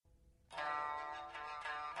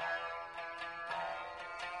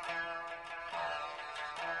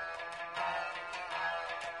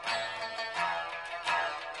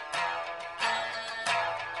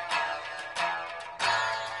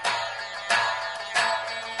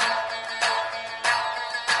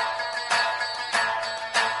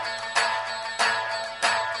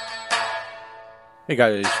Hey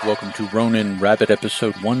guys, welcome to Ronin Rabbit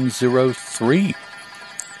episode 103.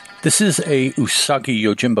 This is a Usagi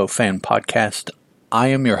Yojimbo fan podcast. I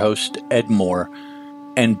am your host, Ed Moore,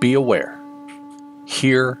 and be aware,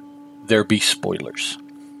 here there be spoilers.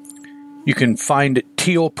 You can find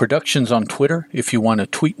Teal Productions on Twitter if you want to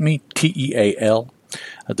tweet me, Teal.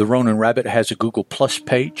 The Ronin Rabbit has a Google Plus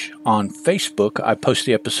page. On Facebook, I post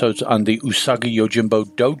the episodes on the Usagi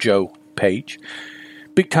Yojimbo Dojo page.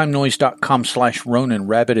 BigTimeNoise.com/Ronin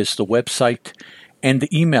Rabbit is the website, and the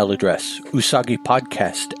email address,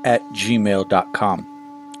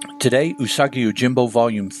 usagipodcast@gmail.com. Today, Usagi Yojimbo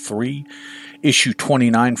Volume 3, Issue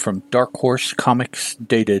 29 from Dark Horse Comics,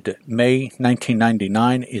 dated May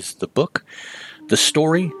 1999, is the book. The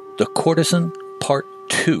story, The Courtesan, Part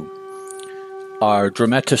 2. Our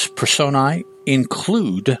dramatis personae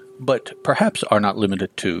include, but perhaps are not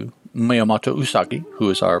limited to, Miyamoto Usagi, who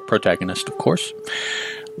is our protagonist, of course,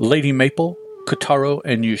 Lady Maple, Kotaro,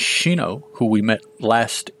 and Yoshino, who we met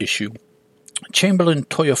last issue, Chamberlain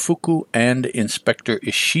Toyofuku, and Inspector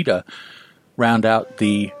Ishida round out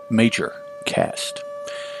the major cast.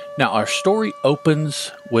 Now, our story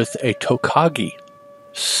opens with a Tokage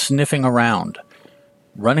sniffing around,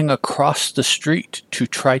 running across the street to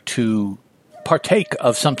try to partake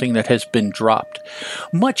of something that has been dropped.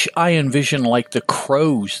 Much I envision like the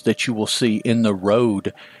crows that you will see in the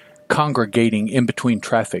road congregating in between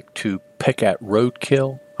traffic to pick at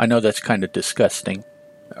roadkill. I know that's kind of disgusting,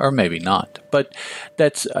 or maybe not, but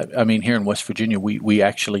that's, I mean, here in West Virginia, we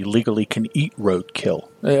actually legally can eat roadkill,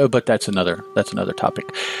 but that's another topic.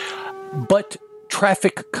 But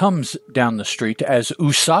traffic comes down the street as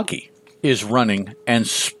Usagi is running and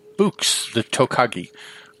spooks the Tokage,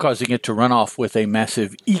 causing it to run off with a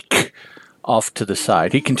massive eek off to the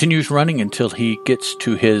side. He continues running until he gets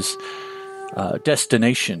to his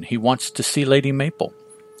destination. He wants to see Lady Maple,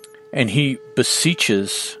 and he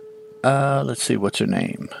beseeches, let's see, what's her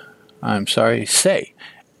name? I'm sorry, Sei,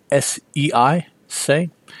 S-E-I, Sei,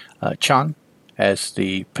 Chan, as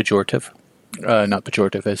the pejorative, not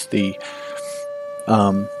pejorative, as the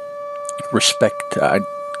respect,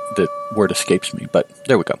 the word escapes me, but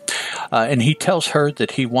there we go. And he tells her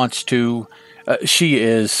that he wants to, she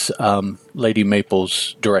is Lady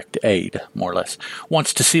Maple's direct aide, more or less,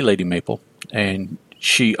 wants to see Lady Maple, and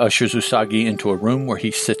she ushers Usagi into a room where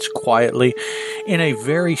he sits quietly in a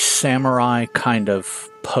very samurai kind of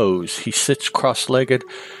pose. He sits cross-legged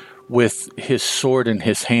with his sword in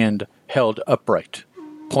his hand held upright,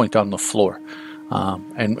 point on the floor.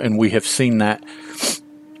 And we have seen that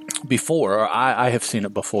before, or I have seen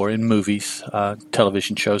it before in movies,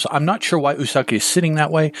 television shows. I'm not sure why Usagi is sitting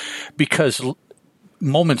that way, because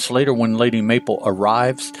moments later when Lady Maple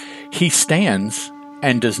arrives, he stands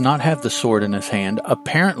and does not have the sword in his hand.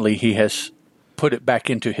 Apparently he has put it back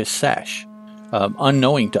into his sash.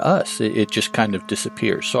 Unknowing to us, it just kind of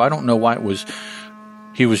disappears. So I don't know why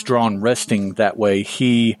he was drawn resting that way.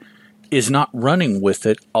 He is not running with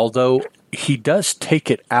it, although he does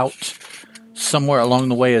take it out somewhere along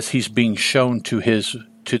the way as he's being shown to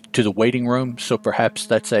the waiting room. So perhaps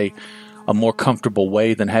that's a more comfortable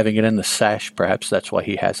way than having it in the sash. Perhaps that's why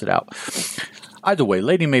he has it out. Either way,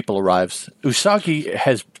 Lady Maple arrives. Usagi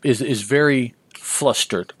is very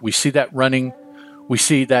flustered. We see that running. We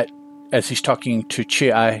see that as he's talking to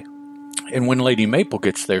Chie. And when Lady Maple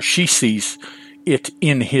gets there, she sees it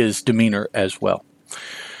in his demeanor as well.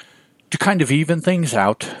 To kind of even things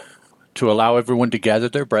out, to allow everyone to gather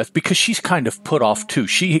their breath, because she's kind of put off too.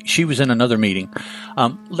 She was in another meeting.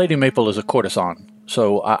 Lady Maple is a courtesan,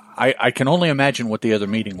 so I can only imagine what the other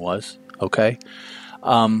meeting was, okay?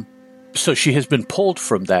 So she has been pulled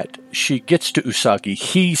from that. She gets to Usagi.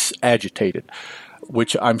 He's agitated,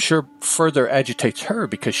 which I'm sure further agitates her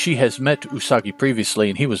because she has met Usagi previously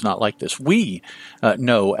and he was not like this. We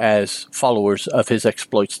know as followers of his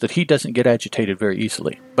exploits that he doesn't get agitated very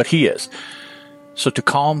easily, but he is. So to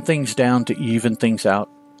calm things down, to even things out,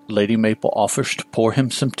 Lady Maple offers to pour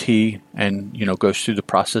him some tea and, goes through the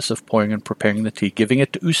process of pouring and preparing the tea, giving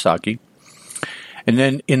it to Usagi. And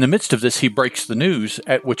then in the midst of this, he breaks the news,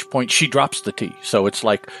 at which point she drops the tea. So it's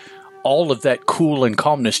like all of that cool and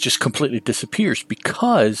calmness just completely disappears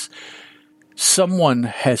because someone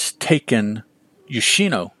has taken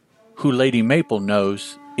Yoshino, who Lady Maple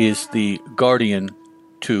knows is the guardian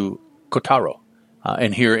to Kotaro.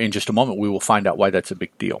 And here in just a moment, we will find out why that's a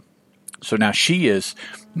big deal. So now she is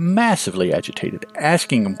massively agitated,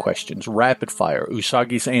 asking him questions, rapid fire.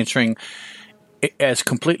 Usagi's answering as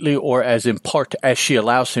completely or as in part as she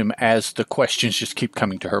allows him, as the questions just keep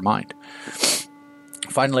coming to her mind.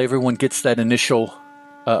 Finally, everyone gets that initial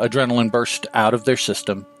adrenaline burst out of their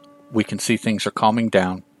system. We can see things are calming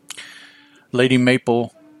down. Lady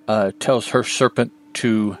Maple tells her serpent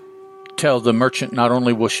to tell the merchant not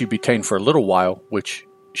only will she be tamed for a little while, which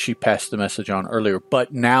she passed the message on earlier,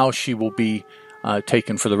 but now she will be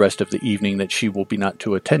taken for the rest of the evening, that she will be not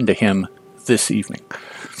to attend to him this evening.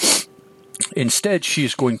 Instead, she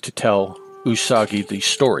is going to tell Usagi the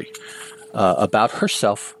story about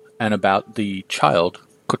herself and about the child,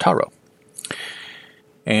 Kotaro.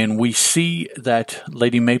 And we see that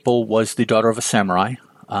Lady Maple was the daughter of a samurai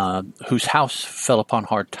whose house fell upon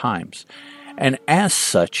hard times. And as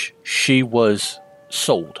such, she was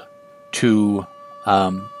sold to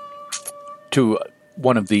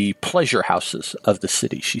one of the pleasure houses of the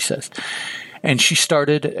city, she says. And she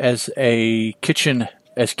started as kitchen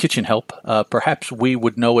help. Perhaps we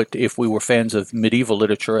would know it if we were fans of medieval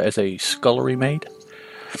literature as a scullery maid,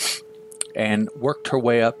 and worked her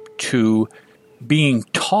way up to being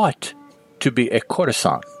taught to be a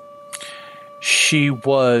courtesan. She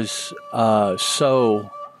was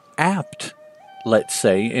so apt, let's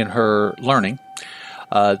say, in her learning,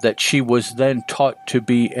 that she was then taught to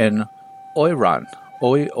be an oiran,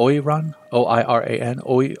 O-I-R-A-N,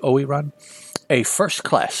 a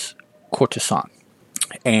first-class courtesan.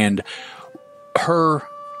 And her,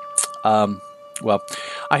 I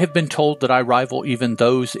have been told that I rival even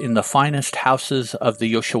those in the finest houses of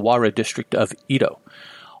the Yoshiwara district of Edo.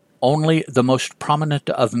 Only the most prominent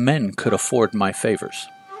of men could afford my favors.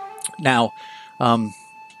 Now,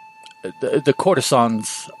 the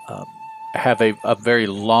courtesans have a very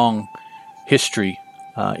long history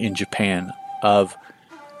in Japan of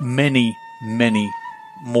many, many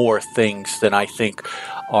more things than I think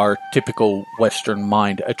our typical Western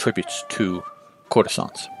mind attributes to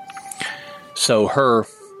courtesans. So her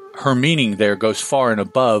meaning there goes far and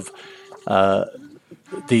above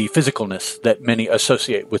the physicalness that many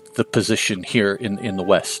associate with the position here in the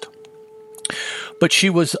West. But she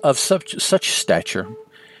was of such stature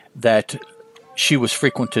that she was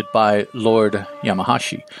frequented by Lord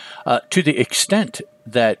Yamahashi to the extent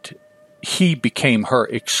that he became her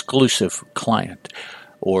exclusive client,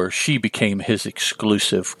 or she became his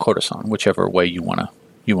exclusive courtesan, whichever way you want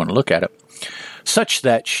to look at it, such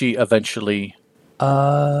that she eventually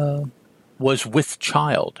was with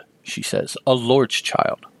child, she says, a lord's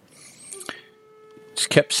child. It's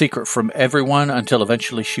kept secret from everyone until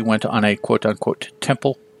eventually she went on a quote-unquote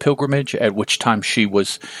temple pilgrimage, at which time she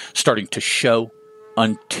was starting to show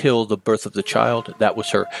until the birth of the child. That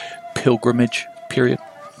was her pilgrimage period.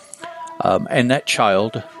 And that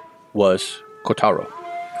child was Kotaro.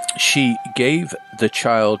 She gave the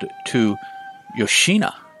child to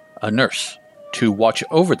Yoshina, a nurse, to watch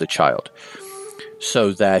over the child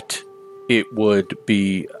so that it would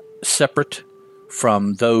be separate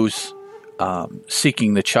from those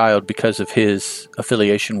seeking the child because of his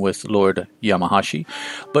affiliation with Lord Yamahashi,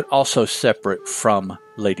 but also separate from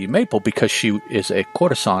Lady Maple because she is a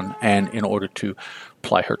courtesan, and in order to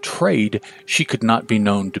ply her trade, she could not be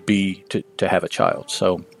known to have a child.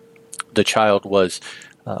 So the child was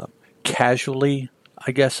casually,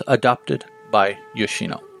 I guess, adopted by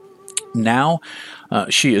Yoshino. Now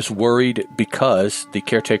she is worried because the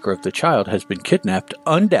caretaker of the child has been kidnapped,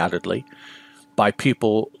 undoubtedly, by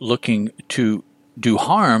people looking to do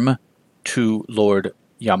harm to Lord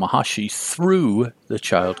Yamahashi through the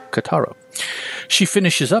child Kotaro. She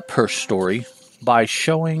finishes up her story by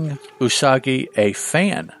showing Usagi a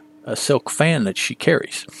fan, a silk fan that she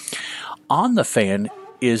carries. On the fan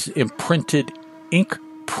is imprinted ink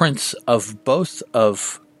prints of both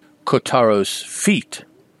of Kotaro's feet,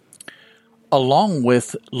 along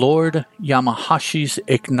with Lord Yamahashi's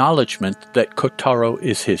acknowledgement that Kotaro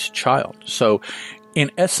is his child. So,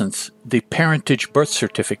 in essence, the parentage birth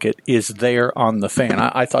certificate is there on the fan.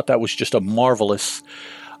 I thought that was just a marvelous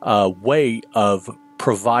way of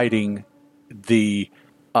providing the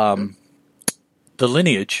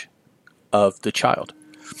lineage of the child.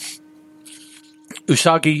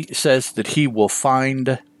 Usagi says that he will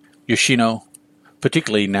find Yoshino,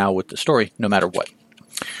 particularly now with the story, no matter what.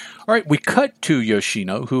 All right, we cut to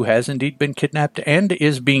Yoshino, who has indeed been kidnapped and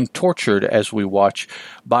is being tortured as we watch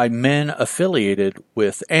by men affiliated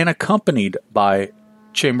with and accompanied by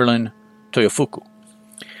Chamberlain Toyofuku.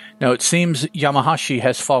 Now, it seems Yamahashi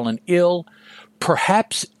has fallen ill,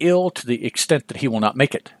 perhaps ill to the extent that he will not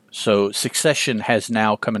make it. So succession has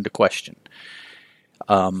now come into question.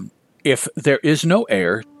 If there is no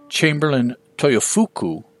heir, Chamberlain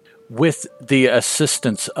Toyofuku, with the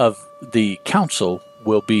assistance of the council,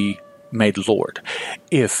 will be made lord.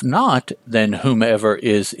 If not, then whomever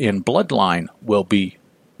is in bloodline will be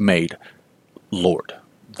made lord.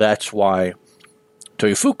 That's why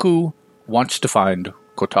Toyofuku wants to find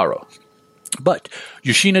Kotaro. But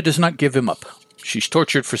Yoshina does not give him up. She's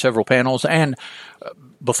tortured for several panels, and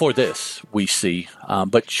before this, we see,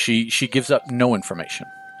 but she gives up no information.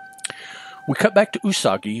 We cut back to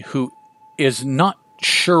Usagi, who is not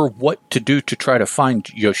sure what to do to try to find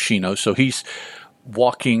Yoshino, so he's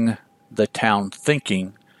walking the town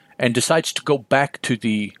thinking, and decides to go back to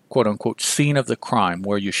the quote-unquote scene of the crime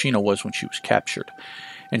where Yoshino was when she was captured.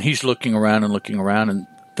 And he's looking around and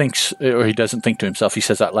thinks, or he doesn't think to himself, he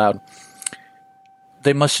says out loud,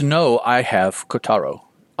 "They must know I have Kotaro,"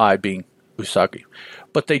 I being Usagi,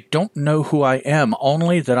 "but they don't know who I am,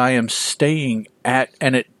 only that I am staying at,"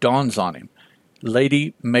 and it dawns on him,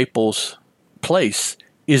 Lady Maple's place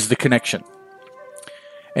is the connection.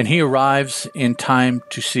 And he arrives in time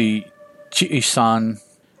to see Chii-san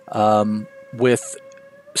with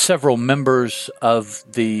several members of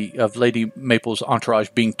Lady Maple's entourage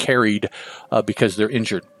being carried because they're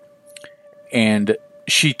injured. And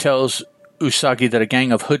she tells Usagi that a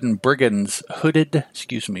gang of hooded brigands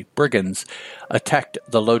attacked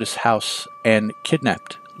the Lotus House and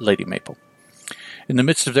kidnapped Lady Maple. In the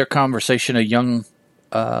midst of their conversation, a young,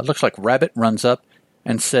 looks like rabbit, runs up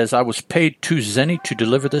and says, "I was paid 2 zeni to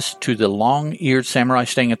deliver this to the long-eared samurai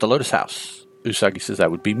staying at the Lotus House." Usagi says,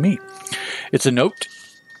 "That would be me." It's a note,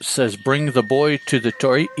 says, "Bring the boy to the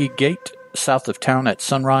Torii Gate south of town at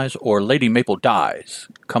sunrise or Lady Maple dies.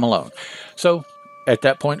 Come alone." So at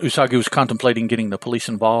that point, Usagi was contemplating getting the police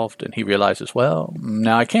involved, and he realizes, well,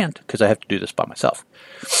 now I can't because I have to do this by myself.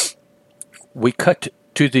 We cut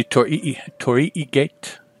to the Torii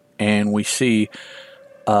Gate, and we see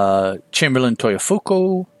Chamberlain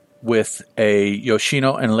Toyofuku with a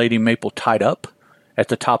Yoshino and Lady Maple tied up at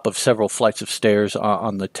the top of several flights of stairs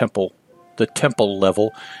on the temple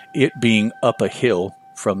level, it being up a hill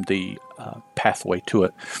from the pathway to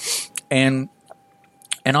it. And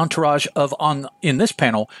an entourage of, in this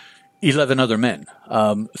panel, 11 other men.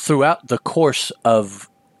 Throughout the course of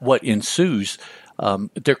what ensues,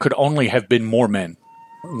 there could only have been more men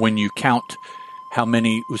when you count how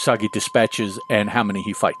many Usagi dispatches and how many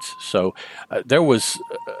he fights. So there was,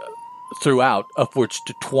 throughout, upwards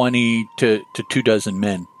to 20 to 24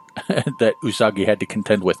 men that Usagi had to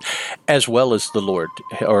contend with, as well as the Lord,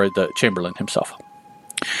 or the Chamberlain himself.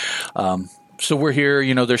 So we're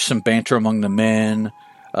here, there's some banter among the men.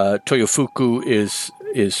 Toyofuku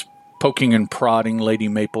is poking and prodding Lady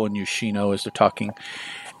Maple and Yoshino as they're talking.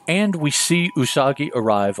 And we see Usagi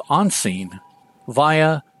arrive on scene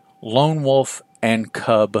via lone wolf and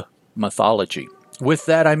cub mythology. With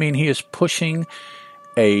that, I mean he is pushing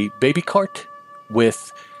a baby cart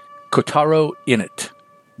with Kotaro in it.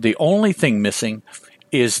 The only thing missing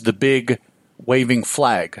is the big waving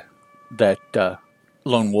flag that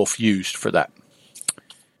Lone Wolf used for that.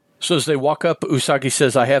 So as they walk up, Usagi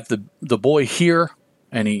says, "I have the boy here,"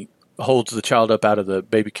 and he holds the child up out of the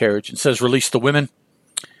baby carriage and says, "Release the women."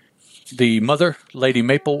 The mother, Lady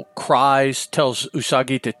Maple, cries, tells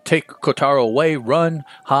Usagi to take Kotaro away, run,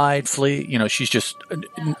 hide, flee. She's just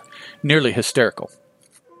nearly hysterical.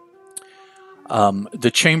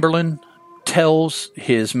 The Chamberlain tells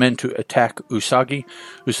his men to attack Usagi.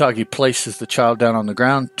 Usagi places the child down on the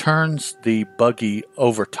ground, turns the buggy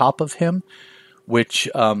over top of him, which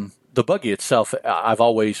the buggy itself, I've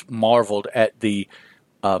always marveled at the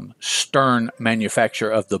stern manufacture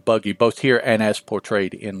of the buggy, both here and as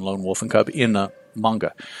portrayed in Lone Wolf and Cub in the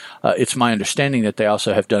manga. It's my understanding that they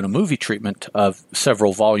also have done a movie treatment of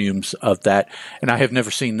several volumes of that, and I have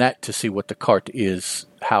never seen that to see what the cart is,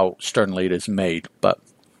 how sternly it is made. But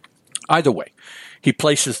either way, he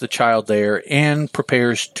places the child there and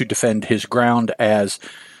prepares to defend his ground as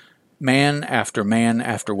man after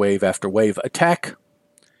wave after wave attack,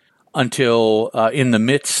 until in the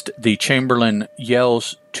midst, the Chamberlain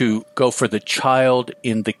yells to go for the child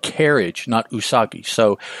in the carriage, not Usagi.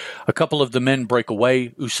 So a couple of the men break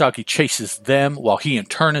away. Usagi chases them while he in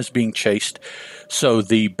turn is being chased. So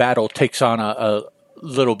the battle takes on a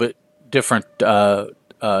little bit different tenor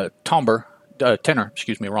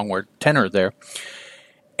there.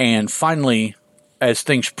 And finally, as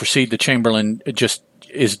things proceed, the Chamberlain just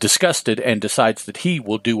is disgusted and decides that he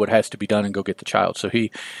will do what has to be done and go get the child. So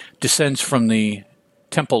he descends from the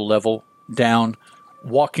temple level down,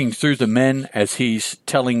 walking through the men as he's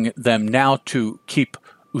telling them now to keep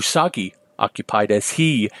Usagi occupied as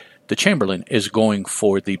he, the Chamberlain, is going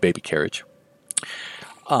for the baby carriage.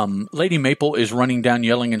 Lady Maple is running down,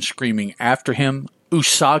 yelling and screaming after him.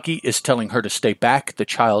 Usagi is telling her to stay back. The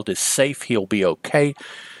child is safe. He'll be okay.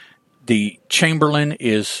 The Chamberlain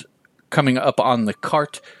is coming up on the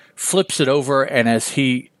cart, flips it over, and as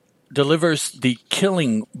he delivers the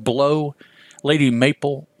killing blow, Lady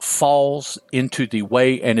Maple falls into the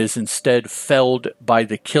way and is instead felled by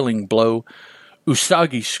the killing blow.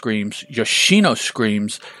 Usagi screams. Yoshino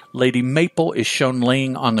screams. Lady Maple is shown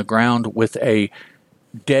laying on the ground with a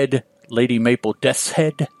dead Lady Maple death's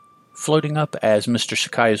head floating up, as Mr.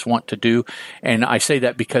 Sakai is wont to do. And I say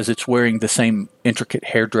that because it's wearing the same intricate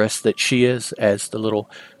hairdress that she is as the little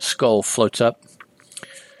skull floats up.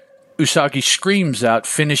 Usagi screams out,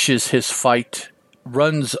 finishes his fight,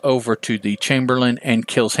 runs over to the Chamberlain and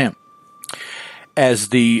kills him. As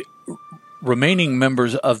the remaining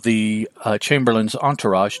members of the Chamberlain's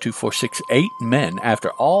entourage, 2, 4, 6, 8 men, after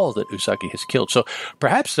all that Usagi has killed, so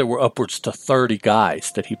perhaps there were upwards to 30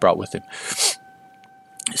 guys that he brought with him,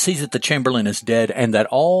 sees that the Chamberlain is dead and that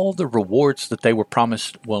all the rewards that they were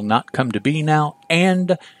promised will not come to be now,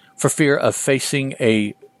 and for fear of facing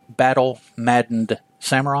a battle-maddened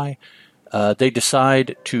samurai, they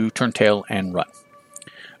decide to turn tail and run.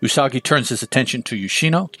 Usagi turns his attention to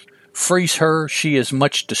Yoshino, frees her. She is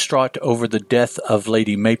much distraught over the death of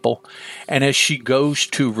Lady Maple, and as she goes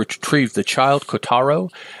to retrieve the child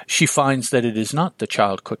Kotaro, she finds that it is not the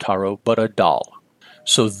child Kotaro, but a doll.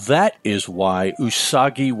 So that is why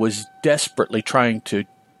Usagi was desperately trying to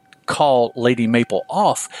call Lady Maple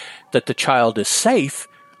off, that the child is safe,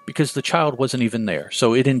 because the child wasn't even there.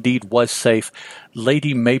 So it indeed was safe.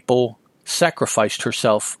 Lady Maple sacrificed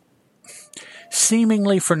herself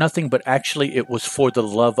seemingly for nothing, but actually it was for the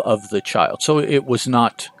love of the child. So it was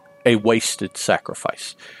not a wasted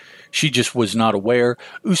sacrifice. She just was not aware.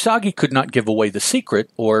 Usagi could not give away the secret,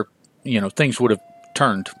 or, things would have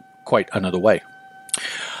turned quite another way.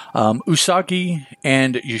 Usagi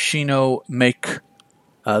and Yoshino make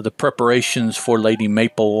the preparations for Lady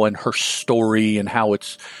Maple and her story and how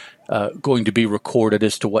it's going to be recorded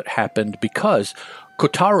as to what happened, because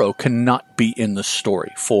Kotaro cannot be in the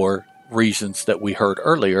story for reasons that we heard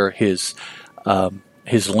earlier. His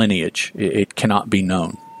lineage, it cannot be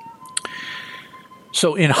known.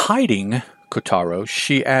 So in hiding Kotaro,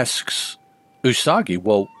 she asks Usagi,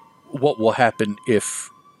 well, what will happen if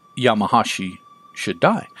Yamahashi should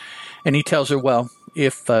die? And he tells her, well,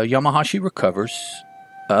 if Yamahashi recovers,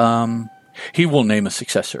 he will name a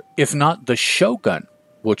successor. If not, the shogun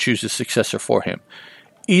will choose a successor for him.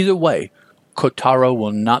 Either way, Kotaro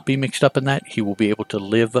will not be mixed up in that. He will be able to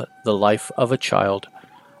live the life of a child.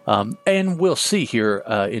 And we'll see here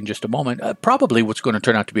in just a moment, probably what's going to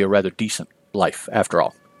turn out to be a rather decent life after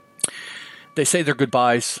all. They say their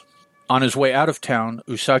goodbyes. On his way out of town,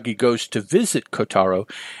 Usagi goes to visit Kotaro,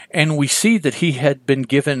 and we see that he had been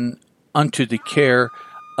given unto the care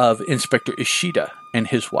of Inspector Ishida and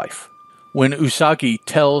his wife. When Usagi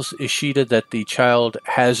tells Ishida that the child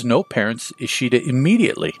has no parents, Ishida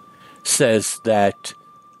immediately says that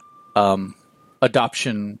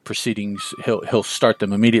adoption proceedings, he'll start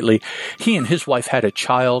them immediately. He and his wife had a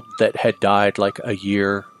child that had died like a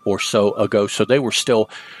year or so ago, so they were still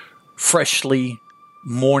freshly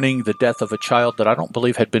mourning the death of a child that I don't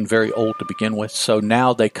believe had been very old to begin with. So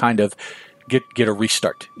now they kind of get a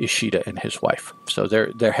restart, Ishida and his wife. So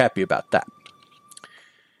they're happy about that.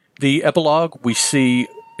 The epilogue, we see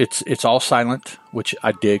it's all silent, which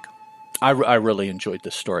I dig. I really enjoyed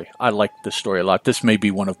this story. I liked this story a lot. This may be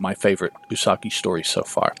one of my favorite Usagi stories so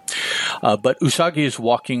far. But Usagi is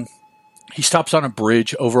walking. He stops on a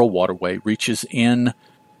bridge over a waterway, reaches in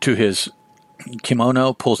to his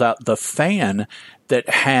kimono, pulls out the fan that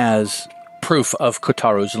has proof of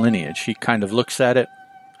Kotaro's lineage. He kind of looks at it,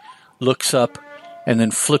 looks up, and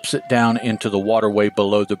then flips it down into the waterway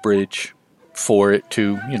below the bridge for it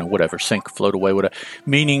to, sink, float away, whatever,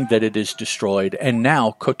 meaning that it is destroyed. And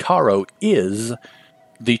now Kotaro is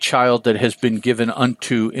the child that has been given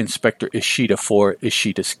unto Inspector Ishida for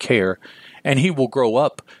Ishida's care. And he will grow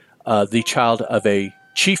up the child of a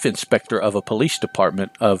chief inspector of a police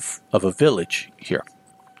department of a village here.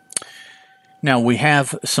 Now, we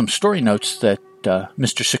have some story notes that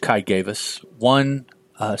Mr. Sakai gave us. One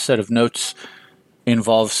set of notes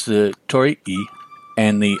involves the torii,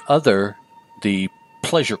 and the other, the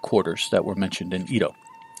pleasure quarters that were mentioned in Edo.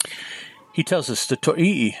 He tells us the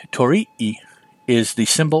torii is the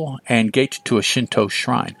symbol and gate to a Shinto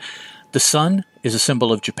shrine. The sun is a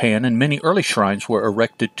symbol of Japan, and many early shrines were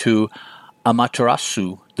erected to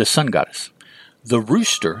Amaterasu, the sun goddess. The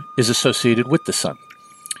rooster is associated with the sun.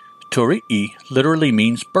 Torii literally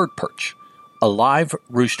means bird perch. A live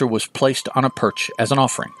rooster was placed on a perch as an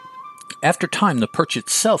offering. After time, the perch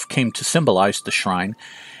itself came to symbolize the shrine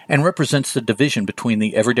and represents the division between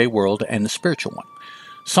the everyday world and the spiritual one.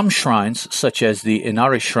 Some shrines, such as the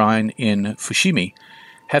Inari Shrine in Fushimi,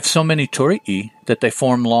 have so many torii that they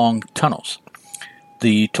form long tunnels.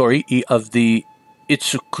 The torii of the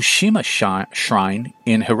Itsukushima Shrine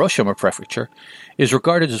in Hiroshima Prefecture is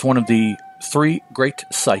regarded as one of the 3 great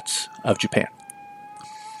sights of Japan.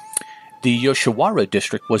 The Yoshiwara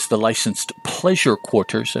district was the licensed pleasure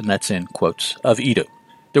quarters, and that's in quotes, of Edo.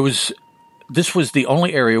 This was the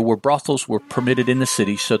only area where brothels were permitted in the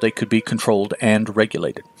city so they could be controlled and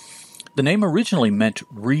regulated. The name originally meant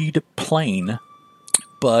reed plain,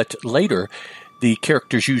 but later the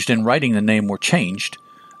characters used in writing the name were changed,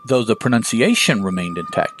 though the pronunciation remained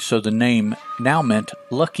intact, so the name now meant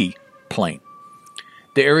lucky plain.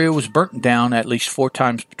 The area was burnt down at least 4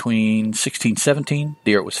 times between 1617,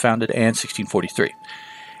 the year it was founded, and 1643.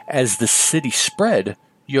 As the city spread,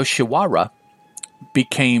 Yoshiwara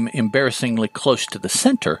became embarrassingly close to the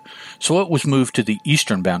center, so it was moved to the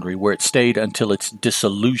eastern boundary, where it stayed until its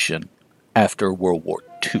dissolution after World War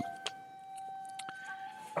II.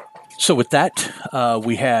 So with that,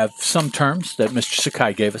 we have some terms that Mr.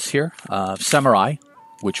 Sakai gave us here. Samurai,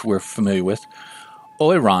 which we're familiar with.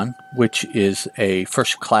 Oiran, which is a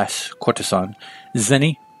first-class courtesan.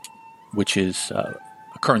 Zeni, which is a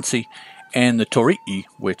currency. And the Torii,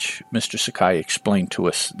 which Mr. Sakai explained to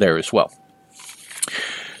us there as well.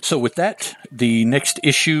 So with that, the next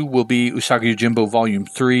issue will be Usagi Yojimbo Volume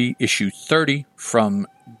 3, Issue 30 from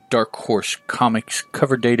Dark Horse Comics,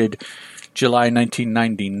 cover dated July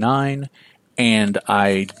 1999. And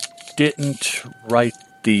I didn't write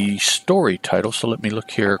the story title, so let me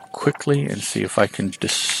look here quickly and see if I can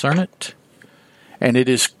discern it. And it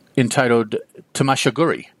is entitled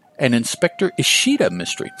Tamashaguri, an Inspector Ishida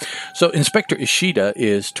mystery. So Inspector Ishida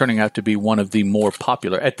is turning out to be one of the more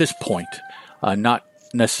popular, at this point, not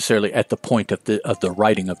necessarily at the point of the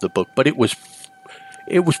writing of the book, but it was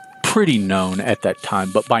pretty known at that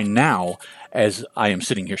time. But by now, as I am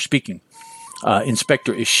sitting here speaking,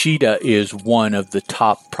 Inspector Ishida is one of the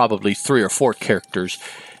top probably 3 or 4 characters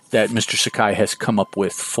that Mr. Sakai has come up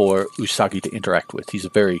with for Usagi to interact with. He's a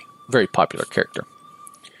very, very popular character.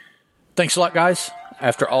 Thanks a lot, guys.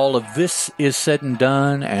 After all of this is said and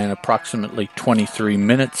done, and approximately 23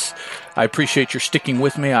 minutes, I appreciate your sticking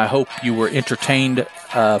with me. I hope you were entertained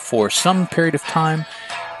for some period of time,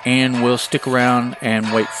 and we'll stick around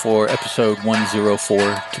and wait for episode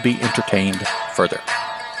 104 to be entertained further.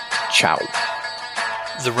 Ciao.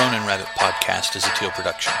 The Ronin Rabbit podcast is a Teal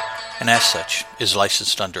production, and as such is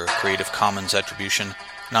licensed under a Creative Commons Attribution,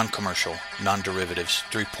 Non-Commercial, Non-Derivatives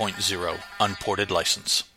 3.0 Unported license.